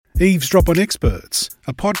Eavesdrop on Experts,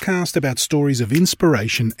 a podcast about stories of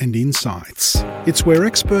inspiration and insights. It's where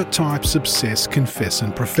expert types obsess, confess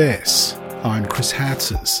and profess. I'm Chris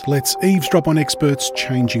Hatzis. Let's eavesdrop on experts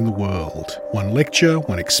changing the world. One lecture,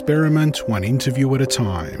 one experiment, one interview at a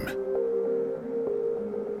time.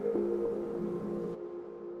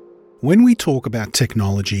 When we talk about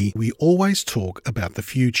technology, we always talk about the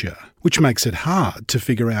future, which makes it hard to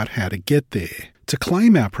figure out how to get there. To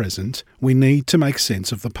claim our present, we need to make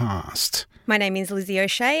sense of the past. My name is Lizzie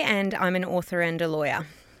O'Shea and I'm an author and a lawyer.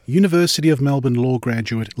 University of Melbourne law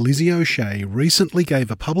graduate Lizzie O'Shea recently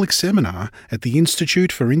gave a public seminar at the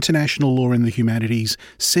Institute for International Law and the Humanities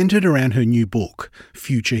centred around her new book,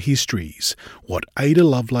 Future Histories, What Ada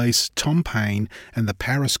Lovelace, Tom Paine and the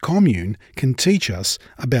Paris Commune Can Teach Us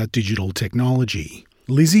About Digital Technology.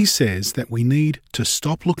 Lizzie says that we need to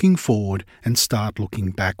stop looking forward and start looking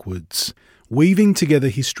backwards. Weaving together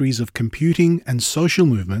histories of computing and social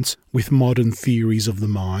movements with modern theories of the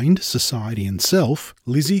mind, society and self,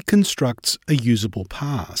 Lizzie constructs a usable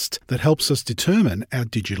past that helps us determine our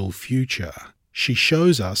digital future. She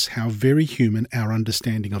shows us how very human our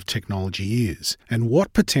understanding of technology is and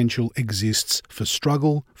what potential exists for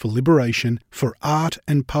struggle, for liberation, for art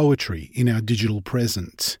and poetry in our digital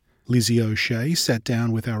present. Lizzie O'Shea sat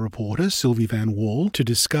down with our reporter Sylvie Van Wall to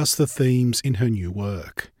discuss the themes in her new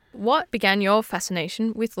work. What began your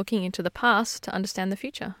fascination with looking into the past to understand the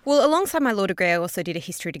future? Well, alongside my law degree, I also did a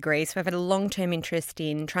history degree, so I've had a long-term interest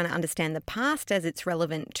in trying to understand the past as it's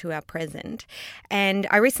relevant to our present. And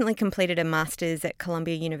I recently completed a master's at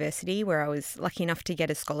Columbia University, where I was lucky enough to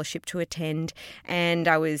get a scholarship to attend. And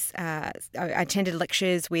I attended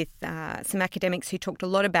lectures with some academics who talked a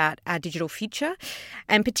lot about our digital future,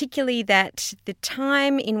 and particularly that the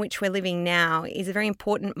time in which we're living now is a very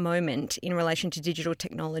important moment in relation to digital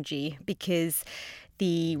technology, because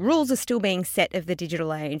the rules are still being set of the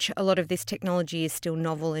digital age. A lot of this technology is still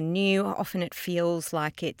novel and new. Often it feels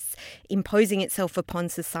like it's imposing itself upon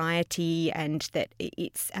society and that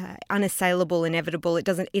it's unassailable, inevitable. It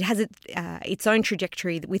has its own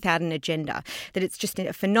trajectory without an agenda, that it's just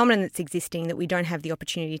a phenomenon that's existing that we don't have the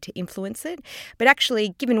opportunity to influence it. But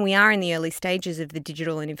actually, given we are in the early stages of the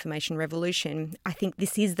digital and information revolution, I think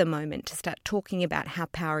this is the moment to start talking about how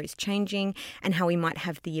power is changing and how we might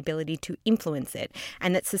have the ability to influence it.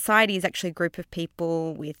 And that society is actually a group of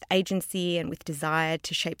people with agency and with desire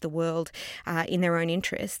to shape the world in their own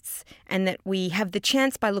interests, and that we have the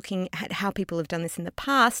chance, by looking at how people have done this in the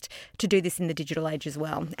past, to do this in the digital age as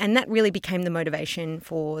well. And that really became the motivation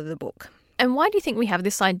for the book. And why do you think we have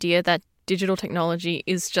this idea that digital technology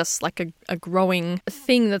is just like a growing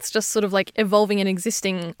thing that's just sort of like evolving and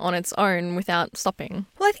existing on its own without stopping?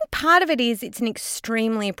 Well, I think part of it is it's an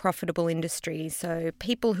extremely profitable industry. So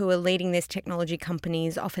people who are leading these technology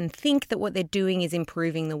companies often think that what they're doing is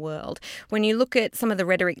improving the world. When you look at some of the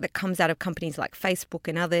rhetoric that comes out of companies like Facebook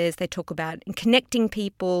and others, they talk about connecting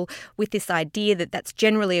people with this idea that that's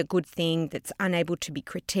generally a good thing, that's unable to be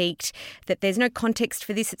critiqued, that there's no context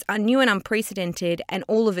for this, it's new and unprecedented, and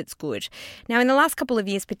all of it's good. Now, in the last couple of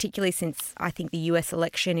years, particularly since I think the US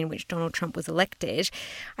election in which Donald Trump was elected,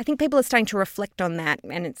 I think people are starting to reflect on that,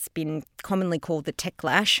 and it's been commonly called the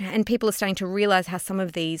techlash, and people are starting to realise how some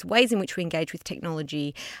of these ways in which we engage with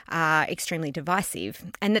technology are extremely divisive,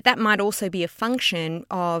 and that might also be a function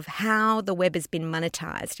of how the web has been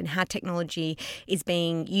monetised and how technology is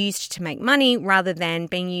being used to make money rather than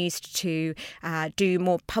being used to do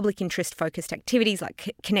more public interest focused activities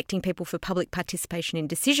like connecting people for public participation in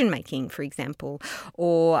decision making, for example,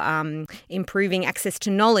 or improving access to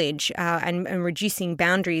knowledge and reducing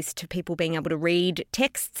boundaries to people being able to read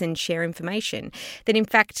texts and share information. That in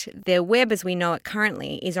fact, the web as we know it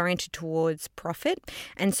currently is oriented towards profit.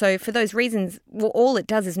 And so for those reasons, well, all it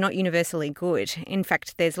does is not universally good. In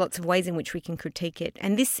fact, there's lots of ways in which we can critique it.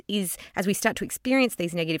 And this is, as we start to experience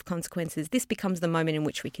these negative consequences, this becomes the moment in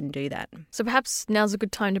which we can do that. So perhaps now's a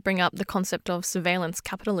good time to bring up the concept of surveillance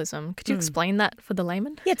capitalism. Could you explain that for the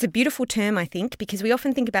layman? Yeah, it's a beautiful term, I think, because we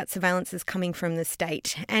often think about surveillance as coming from the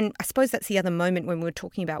state. And I suppose that's the other moment when we're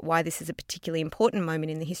talking about why this is a particularly important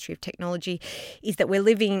moment in the history of technology, is that we're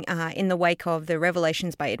living in the wake of the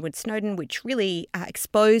revelations by Edward Snowden, which really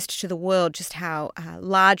exposed to the world just how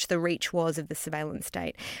large the reach was of the surveillance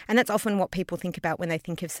state. And that's often what people think about when they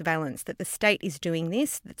think of surveillance, that the state is doing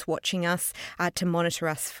this, that's watching us to monitor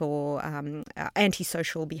us for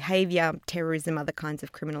antisocial behaviour, terrorism, other kinds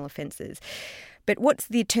of criminal offences. But what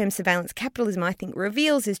the term surveillance capitalism, I think,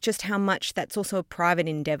 reveals is just how much that's also a private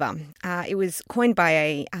endeavour. It was coined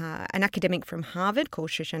by an academic from Harvard called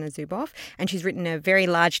Shoshana Zuboff, and she's written a very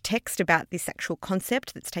large text about this actual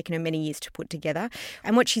concept that's taken her many years to put together.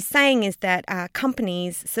 And what she's saying is that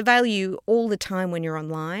companies surveil you all the time when you're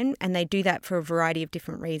online, and they do that for a variety of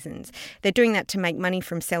different reasons. They're doing that to make money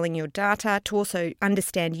from selling your data, to also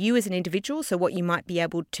understand you as an individual, so what you might be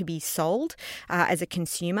able to be sold as a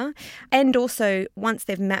consumer, and also once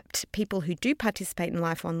they've mapped people who do participate in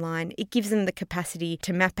life online, it gives them the capacity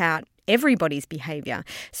to map out everybody's behaviour.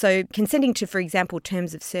 So consenting to, for example,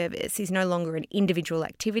 terms of service is no longer an individual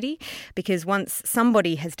activity, because once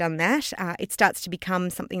somebody has done that, it starts to become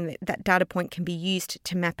something that data point can be used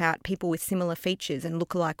to map out people with similar features and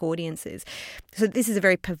lookalike audiences. So this is a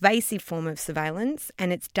very pervasive form of surveillance,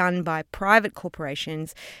 and it's done by private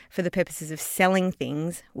corporations for the purposes of selling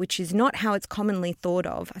things, which is not how it's commonly thought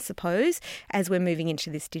of, I suppose, as we're moving into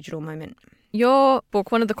this digital moment. Your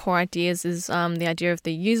book, one of the core ideas is the idea of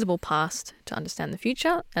the usable past to understand the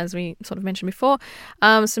future, as we sort of mentioned before.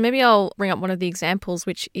 So maybe I'll bring up one of the examples,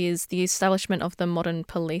 which is the establishment of the modern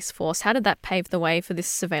police force. How did that pave the way for this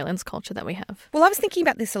surveillance culture that we have? Well, I was thinking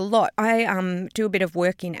about this a lot. I do a bit of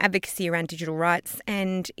work in advocacy around digital rights,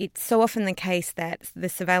 and it's so often the case that the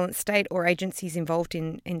surveillance state or agencies involved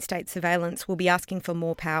in state surveillance will be asking for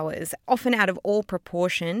more powers, often out of all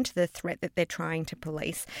proportion to the threat that they're trying to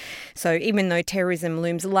police. So even though terrorism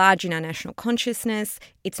looms large in our national consciousness,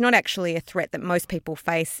 it's not actually a threat that most people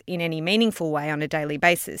face in any meaningful way on a daily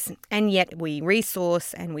basis. And yet we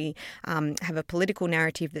resource and we have a political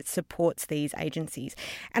narrative that supports these agencies.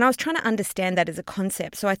 And I was trying to understand that as a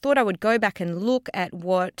concept. So I thought I would go back and look at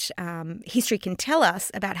what history can tell us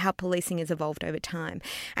about how policing has evolved over time.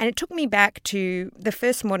 And it took me back to the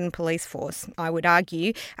first modern police force, I would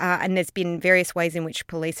argue, and there's been various ways in which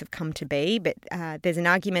police have come to be, but there's an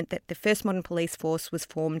argument that the first modern police force was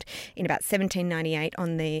formed in about 1798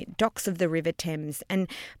 on the docks of the River Thames. And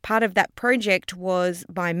part of that project was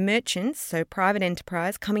by merchants, so private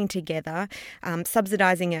enterprise, coming together,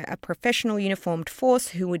 subsidising a professional uniformed force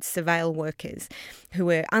who would surveil workers who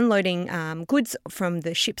were unloading goods from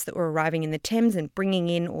the ships that were arriving in the Thames and bringing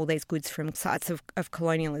in all these goods from sites of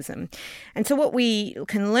colonialism. And so what we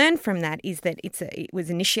can learn from that is that it was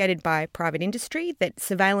initiated by private industry, that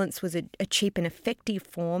surveillance was a cheap and effective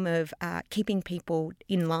form of keeping people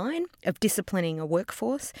in line, of disciplining a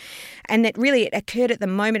workforce, and that really it occurred at the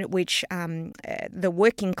moment at which the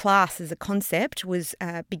working class as a concept was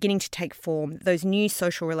beginning to take form. Those new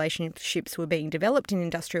social relationships were being developed in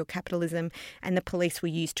industrial capitalism, and the police were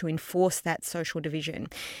used to enforce that social division.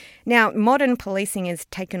 Now, modern policing has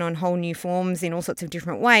taken on whole new forms in all sorts of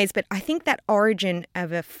different ways, but I think that origin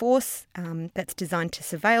of a force that's designed to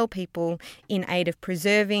surveil people in aid of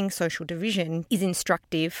preserving social division is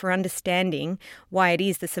instructive for understanding why it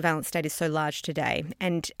is the surveillance state is so large today.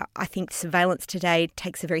 And I think surveillance today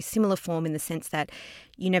takes a very similar form in the sense that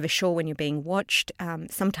you're never sure when you're being watched.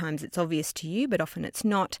 Sometimes it's obvious to you, but often it's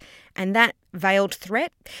not. And that veiled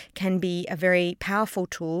threat can be a very powerful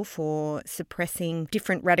tool for suppressing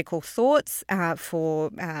different radical thoughts,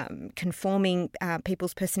 for conforming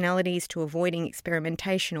people's personalities to avoiding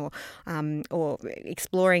experimentation or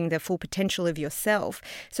exploring the full potential of yourself.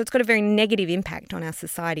 So it's got a very negative impact on our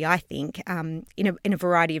society, I think, in a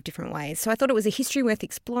variety of different ways. So I thought it was a history worth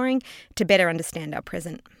exploring to better understand our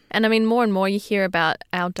present. And I mean, more and more you hear about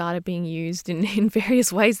our data being used in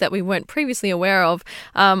various ways that we weren't previously aware of.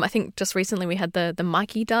 I think just recently we had the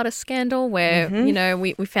Mikey data scandal where,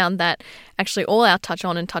 we found that actually all our touch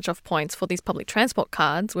on and touch off points for these public transport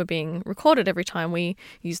cards were being recorded every time we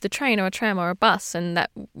used the train or a tram or a bus, and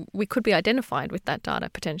that we could be identified with that data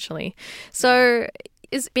potentially. So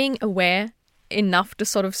is being aware enough to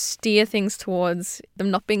sort of steer things towards them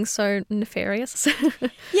not being so nefarious?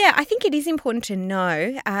 Yeah, I think it is important to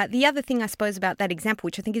know. The other thing, I suppose, about that example,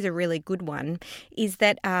 which I think is a really good one, is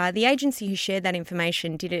that the agency who shared that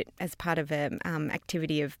information did it as part of an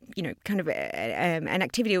activity of, an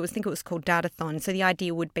activity, I think it was called Datathon. So the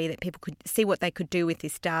idea would be that people could see what they could do with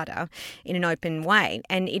this data in an open way.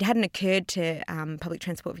 And it hadn't occurred to Public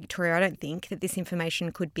Transport Victoria, I don't think, that this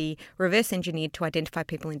information could be reverse engineered to identify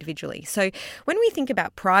people individually. So when we think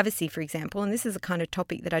about privacy, for example, and this is a kind of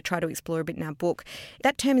topic that I try to explore a bit in our book,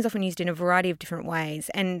 that term is often used in a variety of different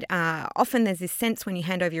ways. And often there's this sense when you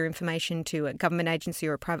hand over your information to a government agency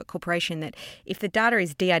or a private corporation that if the data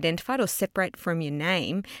is de-identified or separate from your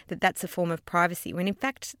name, that's a form of privacy, when in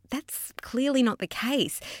fact that's clearly not the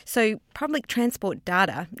case. So public transport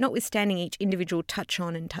data, notwithstanding each individual touch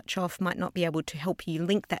on and touch off might not be able to help you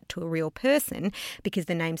link that to a real person because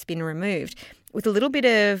the name's been removed, with a little bit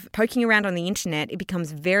of poking around on the internet, it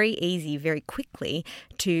becomes very easy, very quickly,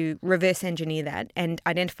 to reverse engineer that and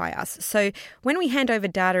identify us. So when we hand over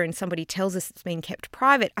data and somebody tells us it's been kept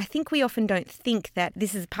private, I think we often don't think that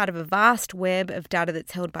this is part of a vast web of data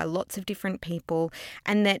that's held by lots of different people,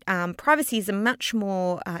 and that privacy is a much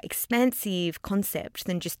more expansive concept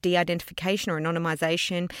than just de-identification or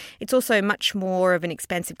anonymization. It's also much more of an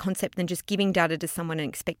expansive concept than just giving data to someone and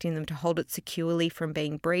expecting them to hold it securely from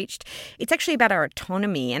being breached. It's actually about our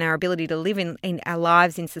autonomy and our ability to live in our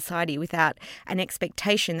lives in society without an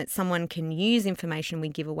expectation that someone can use information we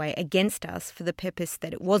give away against us for the purpose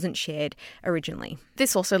that it wasn't shared originally.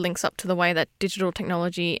 This also links up to the way that digital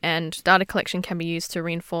technology and data collection can be used to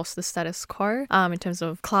reinforce the status quo in terms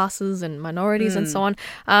of classes and minorities and so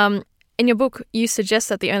on. In your book, you suggest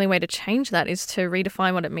that the only way to change that is to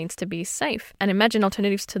redefine what it means to be safe and imagine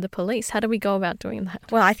alternatives to the police. How do we go about doing that?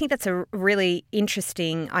 Well, I think that's a really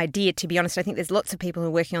interesting idea, to be honest. I think there's lots of people who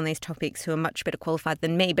are working on these topics who are much better qualified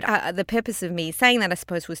than me. But the purpose of me saying that, I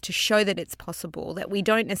suppose, was to show that it's possible, that we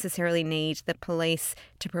don't necessarily need the police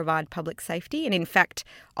to provide public safety. And in fact,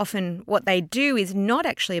 often what they do is not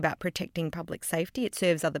actually about protecting public safety. It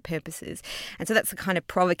serves other purposes. And so that's the kind of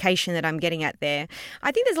provocation that I'm getting at there.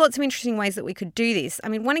 I think there's lots of interesting ways that we could do this. I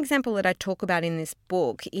mean, one example that I talk about in this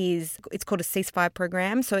book is, it's called a ceasefire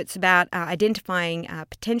program. So it's about identifying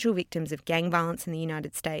potential victims of gang violence in the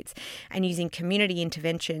United States and using community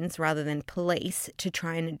interventions rather than police to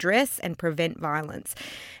try and address and prevent violence.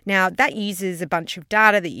 Now, that uses a bunch of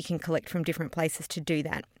data that you can collect from different places to do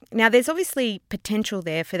that. Now, there's obviously potential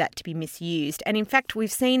there for that to be misused. And in fact,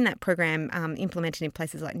 we've seen that program implemented in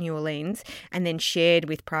places like New Orleans and then shared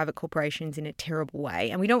with private corporations in a terrible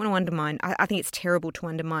way. And we don't want to undermine, I think it's terrible to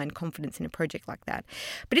undermine confidence in a project like that.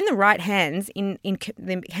 But in the right hands, in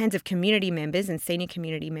the hands of community members and senior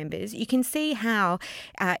community members, you can see how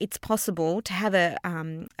it's possible to have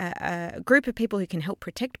a group of people who can help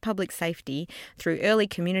protect public safety through early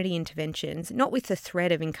community interventions, not with the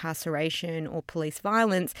threat of incarceration or police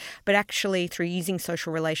violence, but actually through using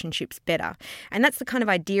social relationships better. And that's the kind of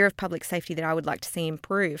idea of public safety that I would like to see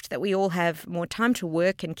improved, that we all have more time to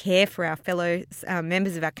work and care for our fellow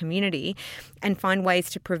members of our community and find ways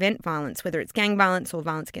to prevent violence, whether it's gang violence or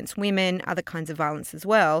violence against women, other kinds of violence as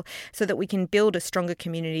well, so that we can build a stronger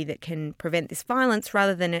community that can prevent this violence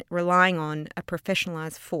rather than it relying on a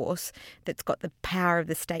professionalised force that's got the power of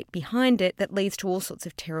the state behind it that leads to all sorts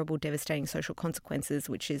of terrible, devastating social consequences,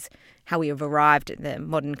 which is how we have arrived at the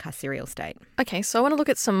modern carceral state. Okay, so I want to look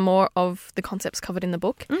at some more of the concepts covered in the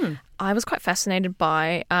book. I was quite fascinated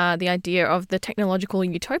by the idea of the technological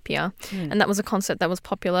utopia, and that was a concept that was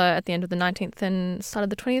popular at the end of the 19th and start of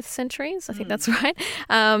the 20th centuries. I think that's right.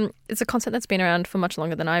 It's a concept that's been around for much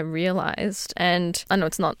longer than I realised, and I know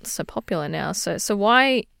it's not so popular now. So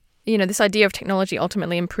why, this idea of technology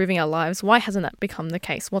ultimately improving our lives, why hasn't that become the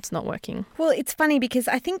case? What's not working? Well, it's funny because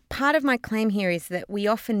I think part of my claim here is that we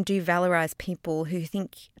often do valorise people who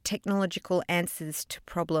think technological answers to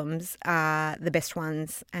problems are the best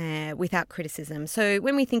ones without criticism. So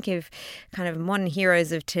when we think of kind of modern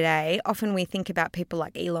heroes of today, often we think about people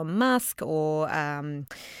like Elon Musk or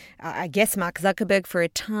I guess Mark Zuckerberg for a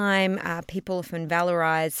time. People often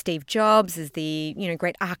valorise Steve Jobs as the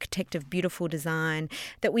great architect of beautiful design,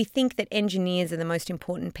 that we think that engineers are the most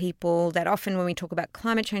important people, that often when we talk about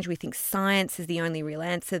climate change we think science is the only real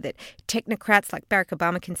answer, that technocrats like Barack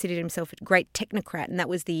Obama considered himself a great technocrat, and that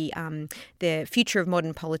was the future of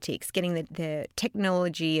modern politics, getting the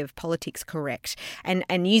technology of politics correct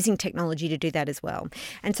and using technology to do that as well.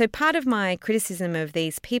 And so part of my criticism of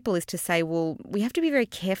these people is to say, well, we have to be very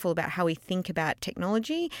careful about how we think about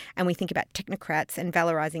technology and we think about technocrats and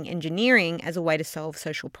valorising engineering as a way to solve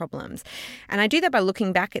social problems. And I do that by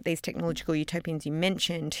looking back at these technological utopians you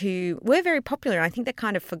mentioned who were very popular. I think they're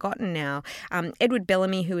kind of forgotten now. Edward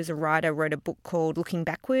Bellamy, who is a writer, wrote a book called Looking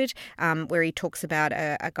Backward, where he talks about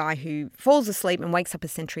a guy who falls asleep and wakes up a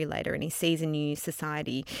century later and he sees a new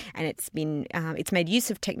society, and it's made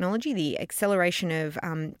use of technology. The acceleration of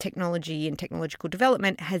technology and technological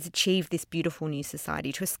development has achieved this beautiful new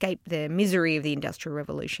society to escape the misery of the Industrial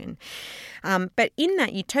Revolution. But in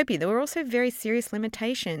that utopia, there were also very serious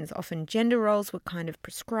limitations. Often gender roles were kind of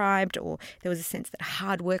prescribed, or there was a sense that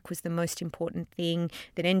hard work was the most important thing,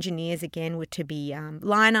 that engineers, again, were to be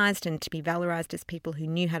lionised and to be valorised as people who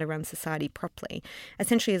knew how to run society properly. A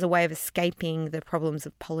essentially as a way of escaping the problems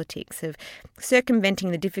of politics, of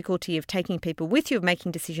circumventing the difficulty of taking people with you, of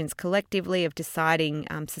making decisions collectively, of deciding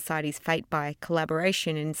society's fate by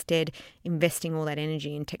collaboration, and instead investing all that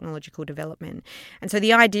energy in technological development. And so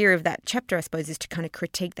the idea of that chapter, I suppose, is to kind of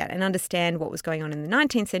critique that and understand what was going on in the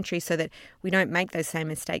 19th century so that we don't make those same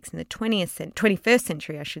mistakes in the 21st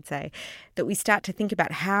century, I should say, that we start to think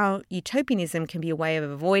about how utopianism can be a way of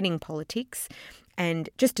avoiding politics, and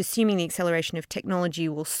just assuming the acceleration of technology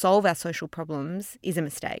will solve our social problems is a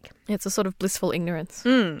mistake. It's a sort of blissful ignorance.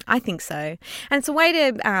 I think so. And it's a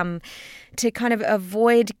way to kind of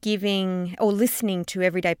avoid giving or listening to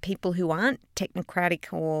everyday people who aren't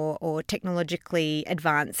technocratic or technologically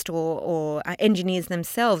advanced or engineers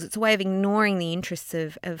themselves. It's a way of ignoring the interests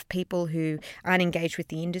of people who aren't engaged with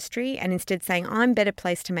the industry and instead saying, I'm better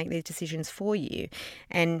placed to make these decisions for you.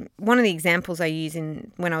 And one of the examples I use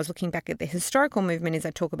when I was looking back at the historical movement is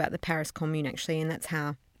I talk about the Paris Commune, actually, and that's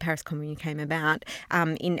how Paris Commune came about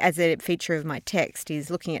as a feature of my text, is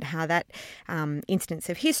looking at how that instance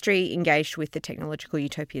of history engaged with the technological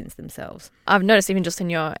utopians themselves. I've noticed even just in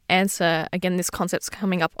your answer, again, this concept's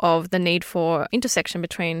coming up of the need for intersection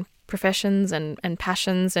between professions and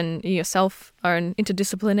passions, and you yourself are an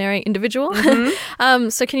interdisciplinary individual. Mm-hmm.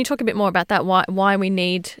 So can you talk a bit more about that, why we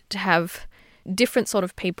need to have different sort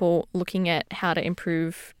of people looking at how to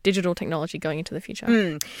improve digital technology going into the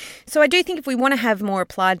future? So I do think if we want to have more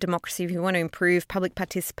applied democracy, if we want to improve public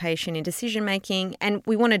participation in decision making, and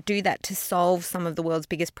we want to do that to solve some of the world's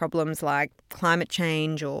biggest problems like climate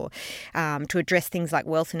change or to address things like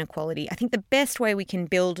wealth inequality, I think the best way we can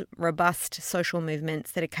build robust social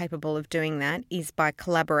movements that are capable of doing that is by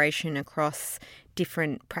collaboration across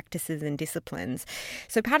different practices and disciplines.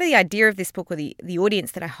 So part of the idea of this book, or the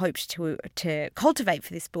audience that I hoped to cultivate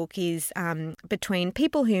for this book, is between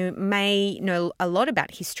people who may know a lot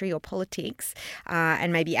about history or politics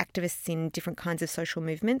and maybe activists in different kinds of social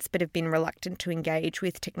movements, but have been reluctant to engage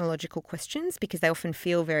with technological questions because they often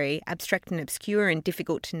feel very abstract and obscure and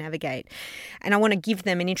difficult to navigate. And I want to give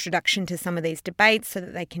them an introduction to some of these debates so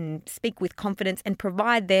that they can speak with confidence and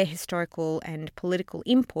provide their historical and political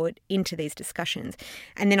input into these discussions.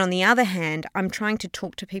 And then on the other hand, I'm trying to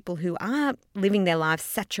talk to people who are living their lives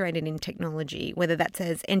saturated in technology, whether that's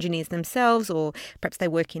as engineers themselves or perhaps they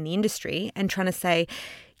work in the industry, and trying to say,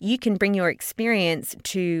 you can bring your experience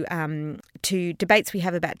to debates we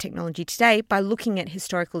have about technology today by looking at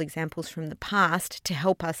historical examples from the past to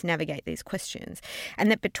help us navigate these questions. And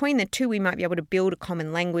that between the two, we might be able to build a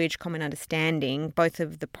common language, common understanding, both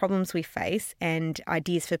of the problems we face and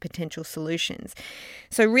ideas for potential solutions.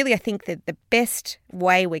 So really, I think that the best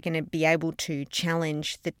way we're going to be able to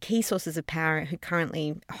challenge the key sources of power who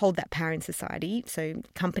currently hold that power in society, so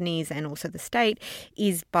companies and also the state,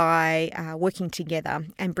 is by working together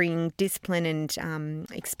and bringing discipline and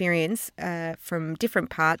experience from different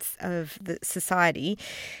parts of the society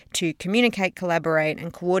to communicate, collaborate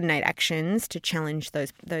and coordinate actions to challenge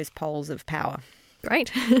those poles of power.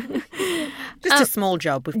 Great. Just a small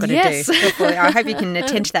job we've got to do. I hope you can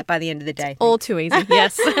attend to that by the end of the day. All too easy,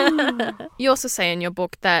 yes. You also say in your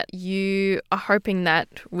book that you are hoping that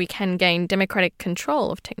we can gain democratic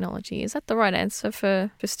control of technology. Is that the right answer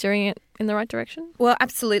for steering it in the right direction? Well,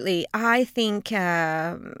 absolutely. I think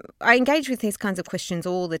I engage with these kinds of questions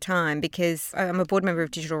all the time because I'm a board member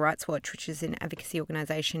of Digital Rights Watch, which is an advocacy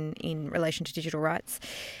organisation in relation to digital rights.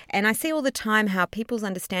 And I see all the time how people's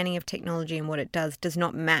understanding of technology and what it does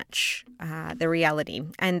not match the reality.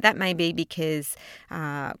 And that may be because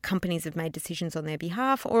companies have made decisions on their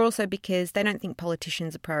behalf, or also because they don't think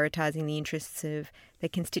politicians are prioritising the interests of their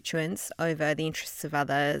constituents over the interests of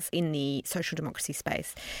others in the social democracy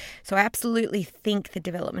space. So I absolutely think the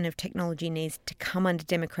development of technology needs to come under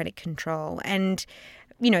democratic control. And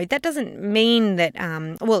that doesn't mean that,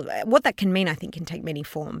 what that can mean, I think, can take many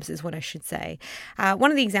forms, is what I should say.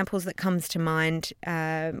 One of the examples that comes to mind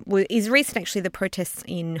is recent, actually, the protests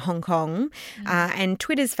in Hong Kong. And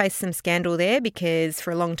Twitter's faced some scandal there because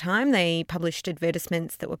for a long time they published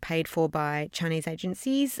advertisements that were paid for by Chinese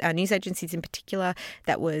agencies, news agencies in particular,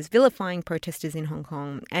 that was vilifying protesters in Hong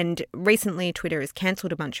Kong. And recently Twitter has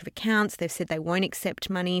cancelled a bunch of accounts. They've said they won't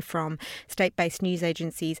accept money from state-based news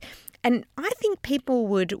agencies. And I think people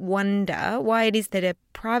would wonder why it is that a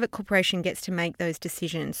private corporation gets to make those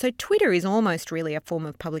decisions. So Twitter is almost really a form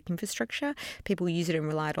of public infrastructure. People use it and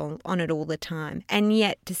rely on it all the time. And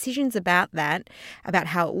yet decisions about that, about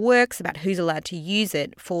how it works, about who's allowed to use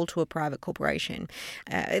it, fall to a private corporation.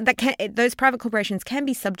 Those private corporations can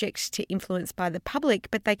be subject to influence by the public,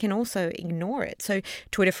 but they can also ignore it. So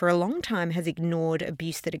Twitter for a long time has ignored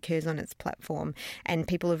abuse that occurs on its platform, and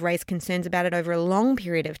people have raised concerns about it over a long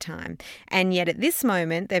period of time. time. And yet at this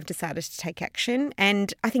moment, they've decided to take action.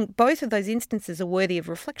 And I think both of those instances are worthy of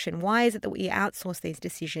reflection. Why is it that we outsource these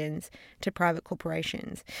decisions to private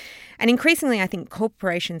corporations? And increasingly, I think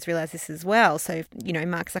corporations realise this as well. So,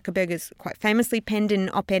 Mark Zuckerberg has quite famously penned an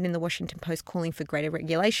op-ed in the Washington Post calling for greater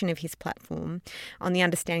regulation of his platform on the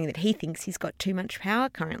understanding that he thinks he's got too much power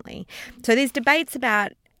currently. So there's debates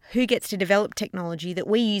about who gets to develop technology that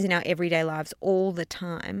we use in our everyday lives all the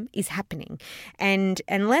time is happening. And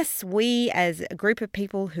unless we, as a group of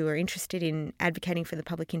people who are interested in advocating for the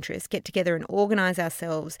public interest, get together and organise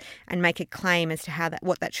ourselves and make a claim as to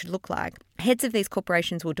what that should look like, heads of these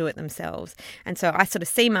corporations will do it themselves. And so I sort of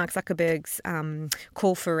see Mark Zuckerberg's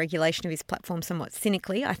call for regulation of his platform somewhat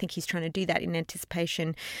cynically. I think he's trying to do that in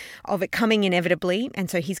anticipation of it coming inevitably. And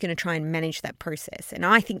so he's going to try and manage that process. And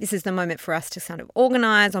I think this is the moment for us to sort of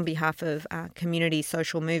organise on behalf of community,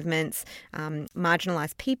 social movements,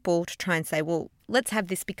 marginalised people to try and say, well, let's have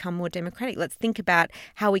this become more democratic. Let's think about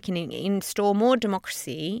how we can install more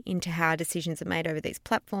democracy into how decisions are made over these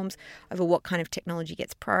platforms, over what kind of technology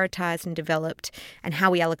gets prioritised and developed, and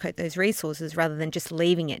how we allocate those resources rather than just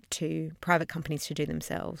leaving it to private companies to do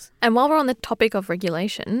themselves. And while we're on the topic of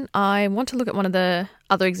regulation, I want to look at one of the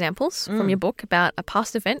other examples from your book about a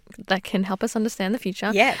past event that can help us understand the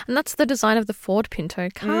future. Yeah. And that's the design of the Ford Pinto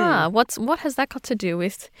car. What has that got to do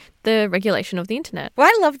with the regulation of the internet? Well,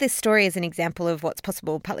 I love this story as an example of what's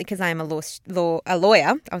possible, partly because I am a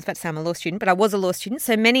lawyer. I was about to say I'm a law student, but I was a law student.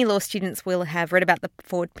 So many law students will have read about the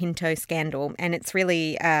Ford Pinto scandal. And it's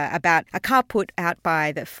really about a car put out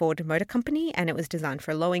by the Ford Motor Company, and it was designed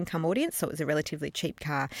for a low-income audience, so it was a relatively cheap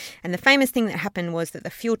car. And the famous thing that happened was that the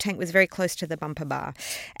fuel tank was very close to the bumper bar.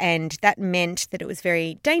 And that meant that it was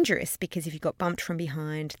very dangerous because if you got bumped from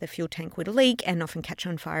behind, the fuel tank would leak and often catch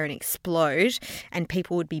on fire and explode, and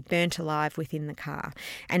people would be burnt alive within the car.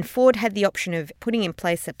 And Ford had the option of putting in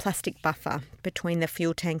place a plastic buffer between the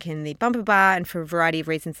fuel tank and the bumper bar, and for a variety of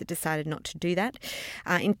reasons it decided not to do that,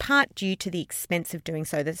 in part due to the expense of doing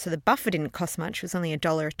so. So the buffer didn't cost much, it was only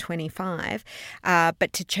 $1.25,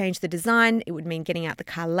 but to change the design, it would mean getting out the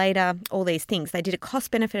car later, all these things. They did a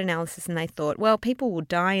cost-benefit analysis and they thought, well, people will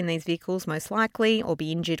die in these vehicles most likely or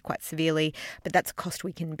be injured quite severely, but that's a cost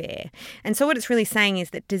we can bear. And so what it's really saying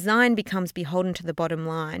is that design becomes beholden to the bottom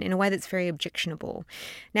line in a way that's very objectionable.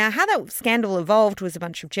 Now, how that scandal evolved was a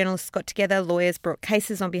bunch of journalists got together, lawyers brought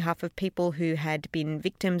cases on behalf of people who had been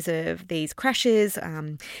victims of these crashes,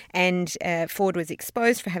 and Ford was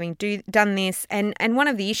exposed for having done this. And one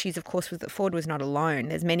of the issues, of course, was that Ford was not alone.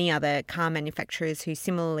 There's many other car manufacturers who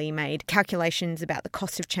similarly made calculations about the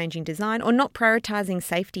cost of changing design or not prioritising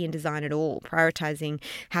safety in design at all, prioritising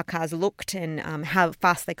how cars looked and how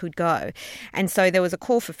fast they could go. And so there was a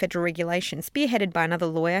call for federal regulation spearheaded by another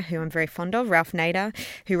lawyer who I'm very fond of, Ralph Nader,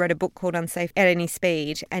 who wrote a book called Unsafe at Any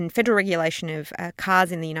Speed. And federal regulation of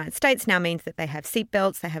cars in the United States now means that they have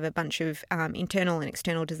seatbelts, they have a bunch of internal and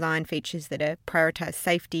external design features that are prioritise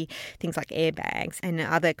safety, things like airbags and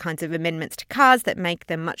other kinds of amendments to cars that make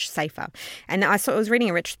them much safer. And I was reading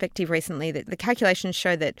a retrospective recently that the calculations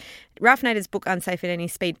show that Ralph Nader's book Unsafe at Any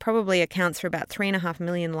Speed probably accounts for about 3.5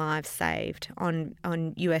 million lives saved on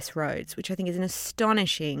US roads, which I think is an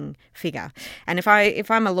astonishing figure. And if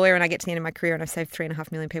I'm a lawyer and I get to the end of my career and I've saved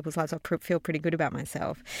 3.5 million people's lives, I'll feel pretty good about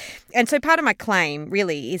myself. And so part of my claim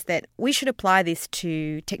really is that we should apply this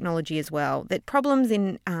to technology as well, that problems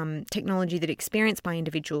in technology that are experienced by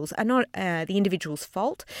individuals are not the individual's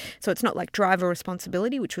fault. So it's not like driver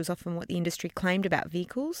responsibility, which was often what the industry claimed about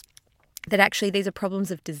vehicles. That actually these are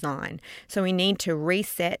problems of design. So we need to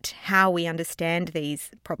reset how we understand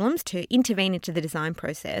these problems, to intervene into the design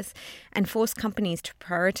process and force companies to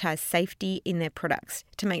prioritise safety in their products,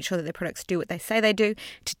 to make sure that their products do what they say they do,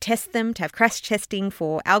 to test them, to have crash testing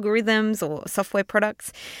for algorithms or software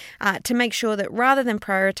products, to make sure that rather than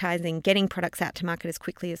prioritising getting products out to market as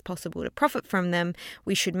quickly as possible to profit from them,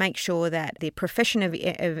 we should make sure that the profession of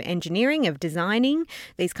engineering, of designing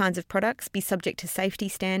these kinds of products be subject to safety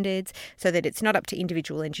standards, so that it's not up to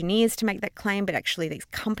individual engineers to make that claim, but actually these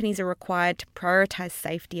companies are required to prioritise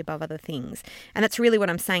safety above other things. And that's really what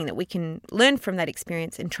I'm saying, that we can learn from that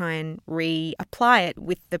experience and try and reapply it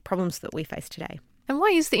with the problems that we face today. And why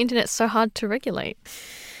is the internet so hard to regulate?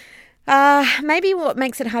 Maybe what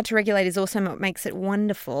makes it hard to regulate is also what makes it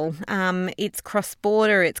wonderful. It's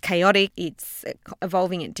cross-border, it's chaotic, it's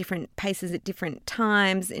evolving at different paces at different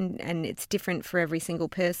times, and it's different for every single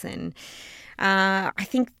person. I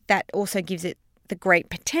think that also gives it the great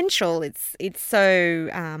potential, it's so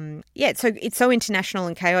it's so international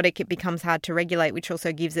and chaotic. It becomes hard to regulate, which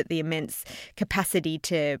also gives it the immense capacity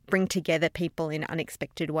to bring together people in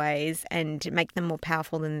unexpected ways and make them more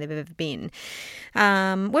powerful than they've ever been.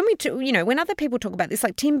 When other people talk about this,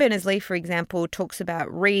 like Tim Berners-Lee, for example, talks about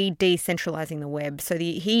decentralizing the web. So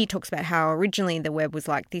he talks about how originally the web was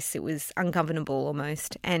like this; it was ungovernable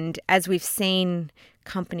almost, and as we've seen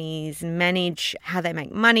companies manage how they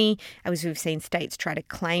make money, as we've seen states try to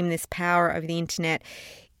claim this power over the internet,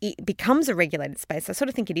 it becomes a regulated space. I sort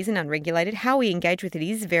of think it isn't unregulated. How we engage with it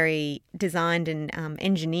is very designed and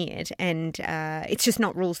engineered, and it's just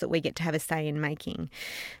not rules that we get to have a say in making.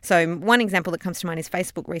 So one example that comes to mind is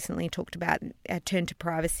Facebook recently talked about a turn to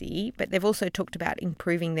privacy, but they've also talked about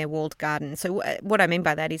improving their walled garden. So what I mean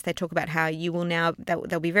by that is they talk about how you will now,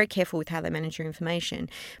 they'll be very careful with how they manage your information,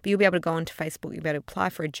 but you'll be able to go onto Facebook, you'll be able to apply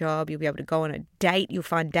for a job, you'll be able to go on a date, you'll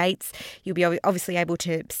find dates, you'll be obviously able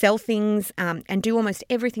to sell things and do almost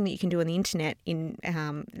everything that you can do on the internet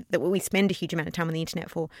that we spend a huge amount of time on the internet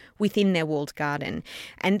for within their walled garden.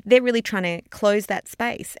 And they're really trying to close that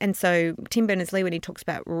space. And so Tim Berners-Lee, when he talks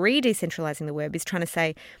about decentralizing the web, is trying to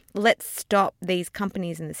say, let's stop these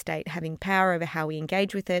companies in the state having power over how we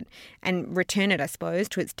engage with it and return it, I suppose,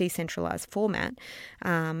 to its decentralized format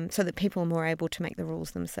so that people are more able to make the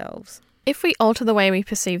rules themselves. If we alter the way we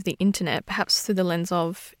perceive the internet, perhaps through the lens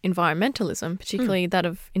of environmentalism, particularly that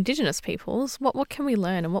of Indigenous peoples, what can we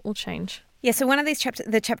learn and what will change? Yeah, so one of these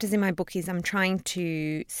chapters in my book is I'm trying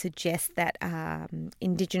to suggest that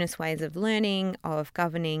Indigenous ways of learning, of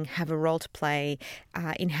governing, have a role to play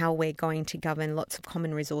in how we're going to govern lots of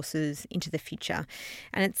common resources into the future.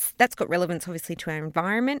 And that's got relevance, obviously, to our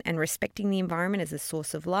environment and respecting the environment as a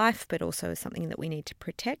source of life, but also as something that we need to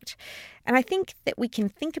protect. And I think that we can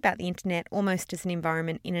think about the internet almost as an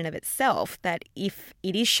environment in and of itself, that if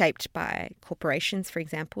it is shaped by corporations, for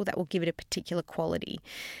example, that will give it a particular quality.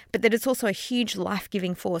 But that it's also a huge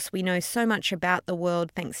life-giving force. We know so much about the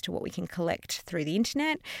world thanks to what we can collect through the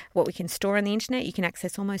internet, what we can store on the internet. You can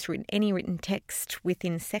access almost any written text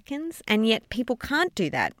within seconds, and yet people can't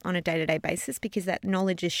do that on a day-to-day basis because that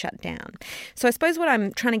knowledge is shut down. So I suppose what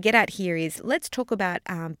I'm trying to get at here is let's talk about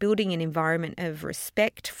building an environment of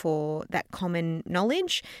respect for that common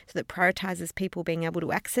knowledge so that prioritizes people being able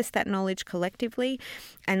to access that knowledge collectively,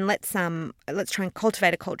 and let's try and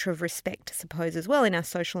cultivate a culture of respect, I suppose, as well in our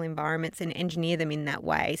social environments and engineer them in that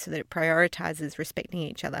way so that it prioritizes respecting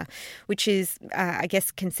each other, which is, I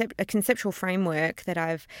guess, a conceptual framework that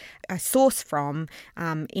I source from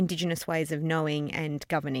Indigenous ways of knowing and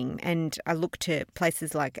governing. And I look to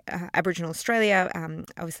places like Aboriginal Australia,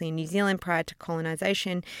 obviously in New Zealand prior to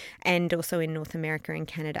colonisation, and also in North America and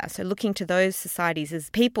Canada. So looking to those societies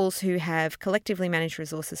as peoples who have collectively managed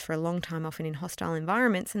resources for a long time, often in hostile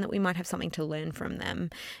environments, and that we might have something to learn from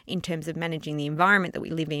them in terms of managing the environment that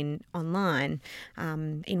we live in online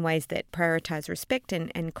in ways that prioritise respect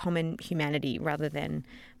and common humanity rather than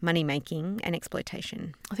money-making and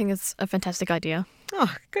exploitation. I think it's a fantastic idea.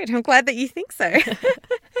 Oh, good. I'm glad that you think so.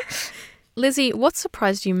 Lizzie, what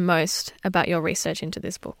surprised you most about your research into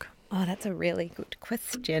this book? Oh, that's a really good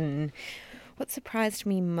question. What surprised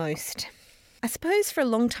me most? I suppose for a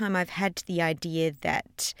long time I've had the idea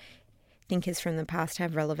that thinkers from the past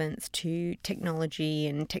have relevance to technology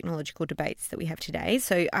and technological debates that we have today.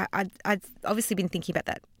 So I've obviously been thinking about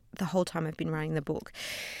that the whole time I've been writing the book.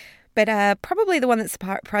 But probably the one that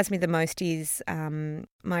surprised me the most is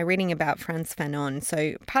my reading about Frantz Fanon.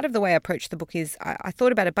 So part of the way I approached the book is I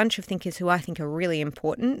thought about a bunch of thinkers who I think are really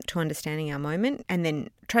important to understanding our moment, and then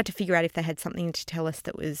tried to figure out if they had something to tell us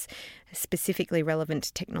that was specifically relevant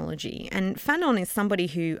to technology. And Fanon is somebody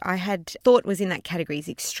who I had thought was in that category. He's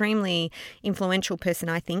an extremely influential person,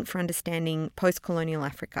 I think, for understanding post-colonial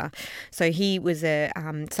Africa. So he was a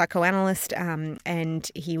psychoanalyst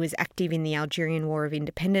and he was active in the Algerian War of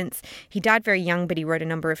Independence. He died very young, but he wrote a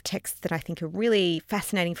number of texts that I think are really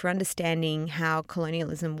fascinating for understanding how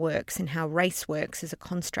colonialism works and how race works as a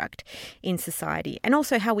construct in society, and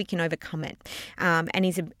also how we can overcome it. And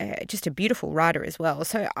he's just a beautiful writer as well.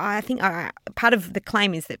 So I think part of the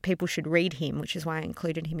claim is that people should read him, which is why I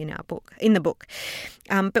included him in the book.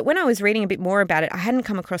 But when I was reading a bit more about it, I hadn't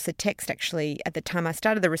come across a text actually at the time I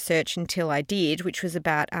started the research until I did, which was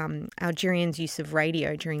about Algerians' use of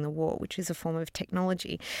radio during the war, which is a form of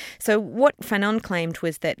technology. So what Fanon claimed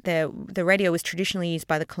was that the radio was traditionally used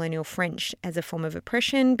by the colonial French as a form of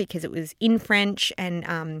oppression because it was in French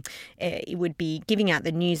and it would be giving out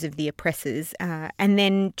the news of the oppressors. And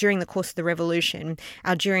then during the course of the revolution,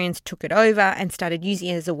 Algerians took it over and started using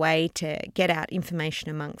it as a way to get out information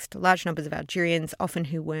amongst large numbers of Algerians, often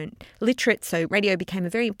often who weren't literate. So radio became a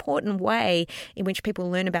very important way in which people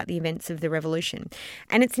learn about the events of the revolution.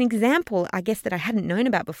 And it's an example, I guess, that I hadn't known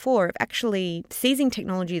about before of actually seizing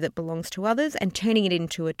technology that belongs to others and turning it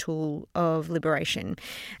into a tool of liberation.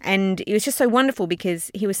 And it was just so wonderful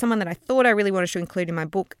because he was someone that I thought I really wanted to include in my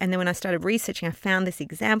book. And then when I started researching, I found this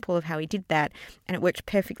example of how he did that, and it worked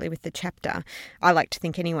perfectly with the chapter. I like to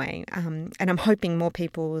think anyway. And I'm hoping more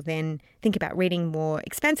people will then think about reading more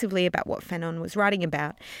expansively about what Fanon was writing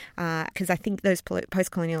about, because I think those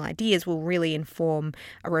post-colonial ideas will really inform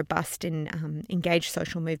a robust and engaged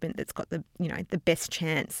social movement that's got the best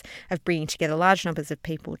chance of bringing together large numbers of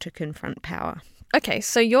people to confront power. Okay,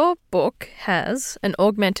 so your book has an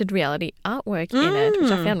augmented reality artwork in it,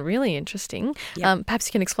 which I found really interesting. Yep. Perhaps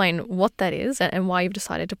you can explain what that is and why you've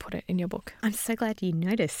decided to put it in your book. I'm so glad you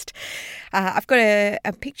noticed. I've got a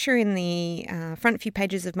picture in the front few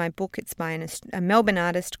pages of my book. It's by a Melbourne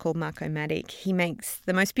artist called Marco Matic. He makes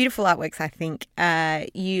the most beautiful artworks, I think.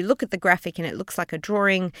 You look at the graphic and it looks like a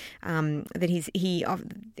drawing that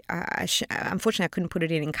unfortunately I couldn't put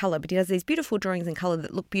it in colour, but he does these beautiful drawings in colour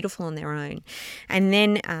that look beautiful on their own. And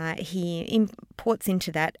then he imports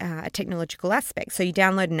into that a technological aspect. So you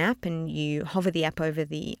download an app and you hover the app over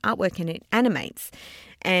the artwork and it animates.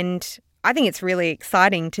 And I think it's really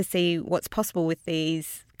exciting to see what's possible with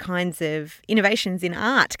these kinds of innovations in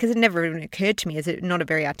art, because it never even occurred to me as not a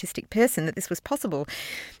very artistic person that this was possible.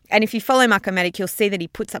 And if you follow Marco Matic, you'll see that he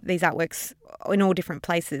puts up these artworks in all different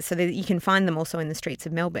places so that you can find them also in the streets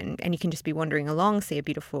of Melbourne, and you can just be wandering along, see a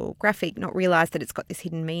beautiful graphic, not realise that it's got this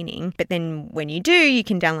hidden meaning. But then when you do, you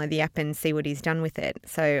can download the app and see what he's done with it.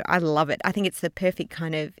 So I love it. I think it's the perfect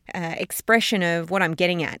kind of expression of what I'm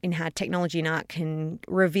getting at in how technology and art can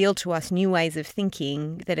reveal to us new ways of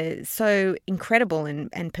thinking that are so incredible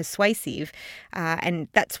and persuasive. And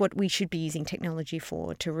that's what we should be using technology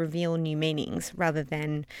for, to reveal new meanings rather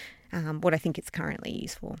than what I think it's currently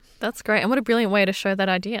used for. That's great. And what a brilliant way to show that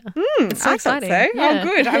idea. It's so exciting. Thought so. Yeah. Oh,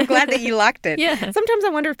 good. I'm glad that you liked it. Yeah. Sometimes I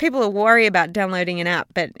wonder if people are worried about downloading an app.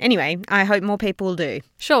 But anyway, I hope more people do.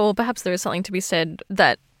 Sure. Well, perhaps there is something to be said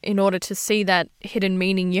that in order to see that hidden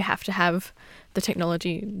meaning, you have to have the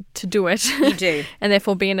technology to do it. You do. And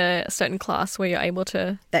therefore be in a certain class where you're able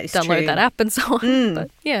to download true. that app and so on.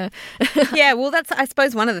 But yeah. Yeah, well, that's, I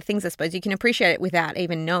suppose, one of the things, you can appreciate it without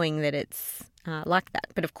even knowing that it's like that.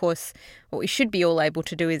 But of course, what we should be all able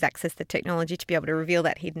to do is access the technology to be able to reveal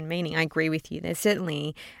that hidden meaning. I agree with you. There's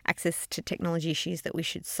certainly access to technology issues that we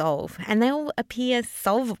should solve, and they all appear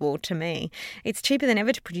solvable to me. It's cheaper than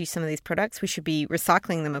ever to produce some of these products. We should be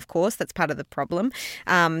recycling them, of course. That's part of the problem,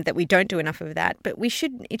 that we don't do enough of that. But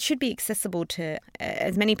it should be accessible to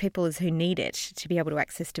as many people as who need it to be able to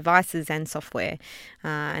access devices and software.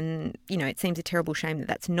 And, it seems a terrible shame that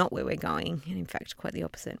that's not where we're going, and in fact, quite the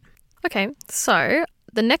opposite. Okay, so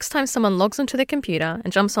the next time someone logs onto their computer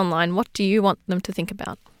and jumps online, what do you want them to think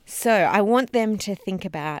about? So I want them to think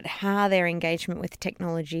about how their engagement with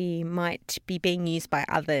technology might be being used by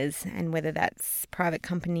others, and whether that's private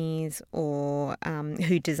companies or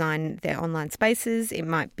who design their online spaces. It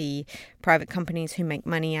might be private companies who make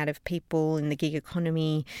money out of people in the gig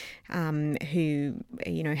economy, who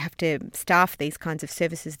have to staff these kinds of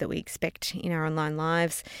services that we expect in our online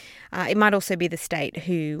lives. It might also be the state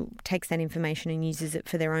who takes that information and uses it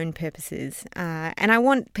for their own purposes. And I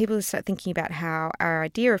want people to start thinking about how our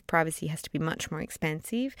idea of privacy has to be much more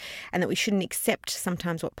expansive, and that we shouldn't accept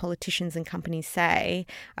sometimes what politicians and companies say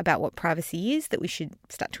about what privacy is, that we should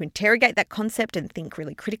start to interrogate that concept and think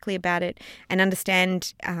really critically about it, and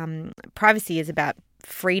understand privacy is about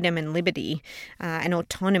freedom and liberty and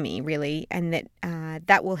autonomy, really, and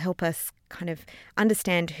that will help us kind of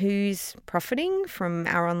understand who's profiting from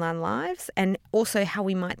our online lives, and also how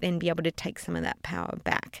we might then be able to take some of that power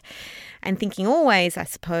back. And thinking always, I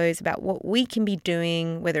suppose, about what we can be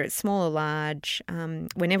doing, whether it's small or large,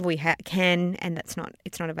 whenever we can, and it's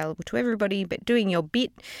not available to everybody, but doing your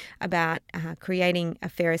bit about creating a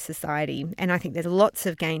fairer society. And I think there's lots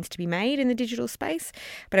of gains to be made in the digital space,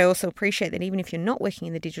 but I also appreciate that even if you're not working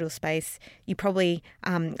in the digital space, you probably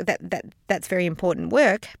that's very important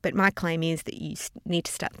work. But my claim is that you need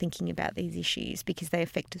to start thinking about these issues, because they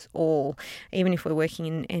affect us all. Even if we're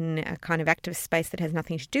working in a kind of activist space that has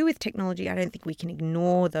nothing to do with technology, I don't think we can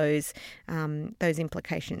ignore those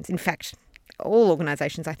implications. In fact, all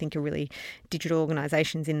organisations, I think, are really digital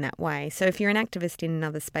organisations in that way. So if you're an activist in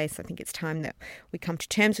another space, I think it's time that we come to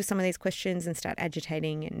terms with some of these questions and start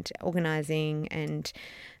agitating and organising and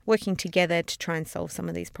working together to try and solve some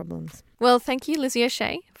of these problems. Well, thank you, Lizzie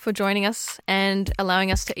O'Shea, for joining us and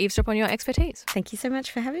allowing us to eavesdrop on your expertise. Thank you so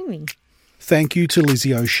much for having me. Thank you to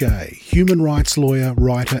Lizzie O'Shea, human rights lawyer,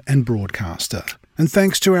 writer and broadcaster. And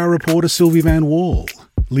thanks to our reporter Sylvie Van Wall.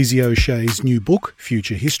 Lizzie O'Shea's new book,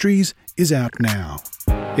 Future Histories, is out now.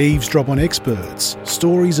 Eavesdrop on Experts,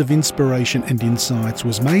 Stories of Inspiration and Insights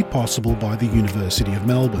was made possible by the University of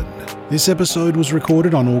Melbourne. This episode was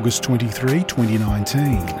recorded on August 23,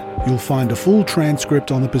 2019. You'll find a full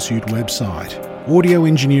transcript on the Pursuit website. Audio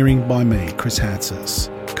engineering by me, Chris Hatzis.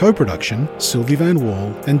 Co-production, Sylvie Van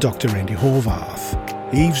Wall and Dr. Andy Horvath.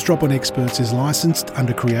 Eavesdrop on Experts is licensed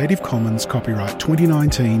under Creative Commons Copyright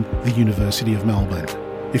 2019, the University of Melbourne.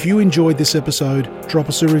 If you enjoyed this episode, drop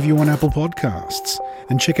us a review on Apple Podcasts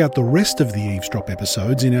and check out the rest of the Eavesdrop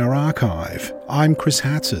episodes in our archive. I'm Chris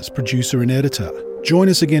Hatzis, producer and editor. Join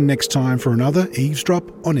us again next time for another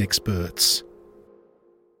Eavesdrop on Experts.